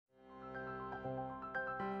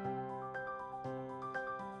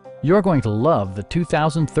You're going to love the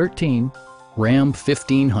 2013 Ram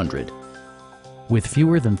 1500. With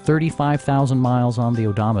fewer than 35,000 miles on the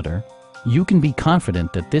odometer, you can be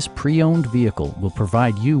confident that this pre-owned vehicle will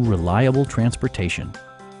provide you reliable transportation.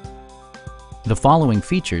 The following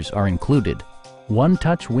features are included: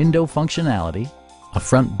 one-touch window functionality, a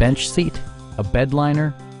front bench seat, a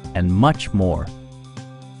bedliner, and much more.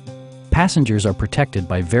 Passengers are protected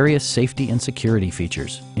by various safety and security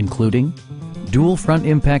features, including dual front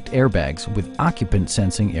impact airbags with occupant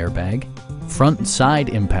sensing airbag, front and side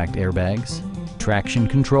impact airbags, traction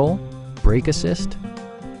control, brake assist,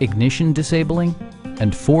 ignition disabling,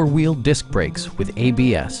 and four-wheel disc brakes with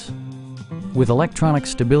ABS. With electronic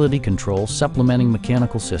stability control supplementing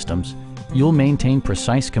mechanical systems, you'll maintain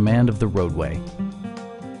precise command of the roadway.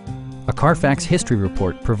 A Carfax history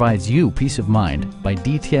report provides you peace of mind by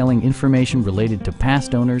detailing information related to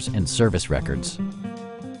past owners and service records.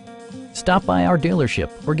 Stop by our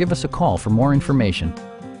dealership or give us a call for more information.